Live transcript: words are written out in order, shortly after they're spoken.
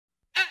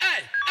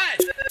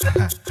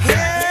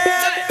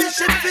Yeah,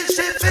 fishy,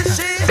 fishy,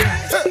 fishy.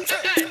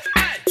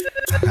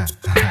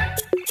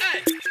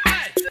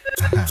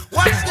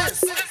 Watch this,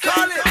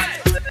 call it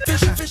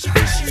fishy, fishy,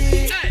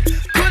 fishy.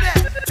 Could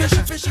that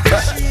fishy, fishy,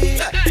 fishy.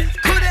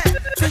 Could that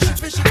fishy,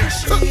 fishy,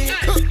 fishy.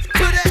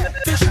 Could that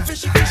fishy,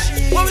 fishy,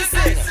 fishy. What we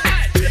sing?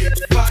 Big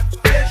fat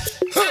fish,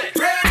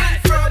 raining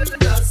from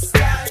the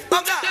sky.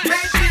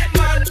 Make it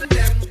man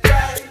them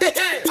cry,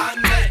 and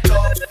let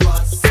love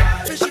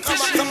aside. Fishy,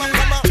 fishy, come on.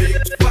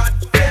 Big fat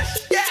fish,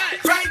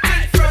 right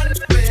in front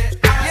of me.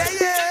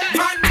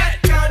 Man that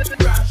can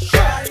rush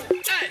high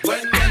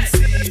when them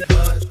see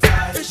her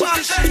die. Fishy,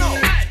 fishy.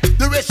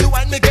 The way she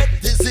want me get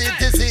dizzy,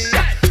 dizzy.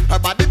 Her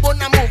body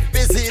wanna move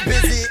busy,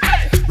 busy.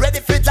 Ready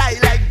for die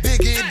like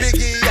Biggie,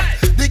 Biggie.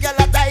 The girl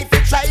a die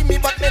for try me,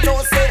 but me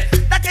no say.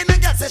 That kind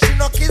of girl say she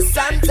no kiss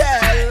and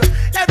tell.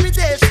 Every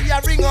day she a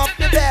ring up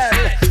the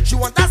bell. She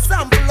want a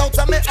sample out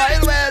of me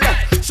oil well.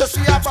 So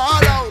she a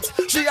ball out,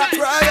 she a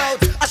cry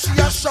out, and she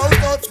a shout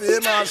out for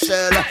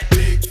Marshall.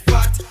 Big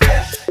fat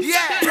fish,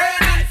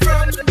 raining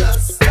from the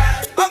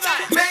sky.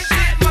 Make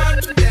it man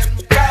them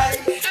cry,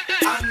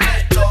 and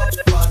let love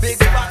us. Big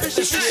fat fish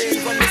is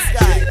from the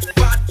sky. Big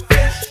fat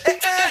fish,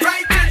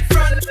 right in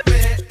front of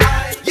me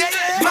eye.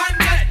 Man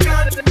that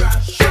can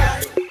rush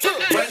high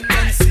when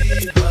them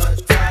see her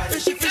die.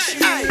 Fishy, fishy.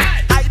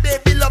 I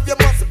baby love you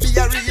must be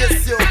a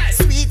race you.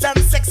 Sweet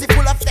and sexy,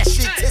 full of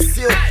fleshy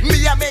tissue.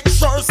 Me a make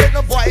sure say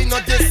no boy no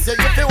diss you.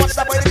 You feel watch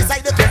the boy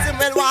beside the kiss him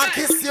when want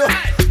kiss you.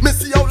 Me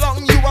see how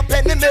long you a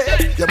penny me.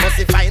 You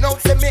must find out.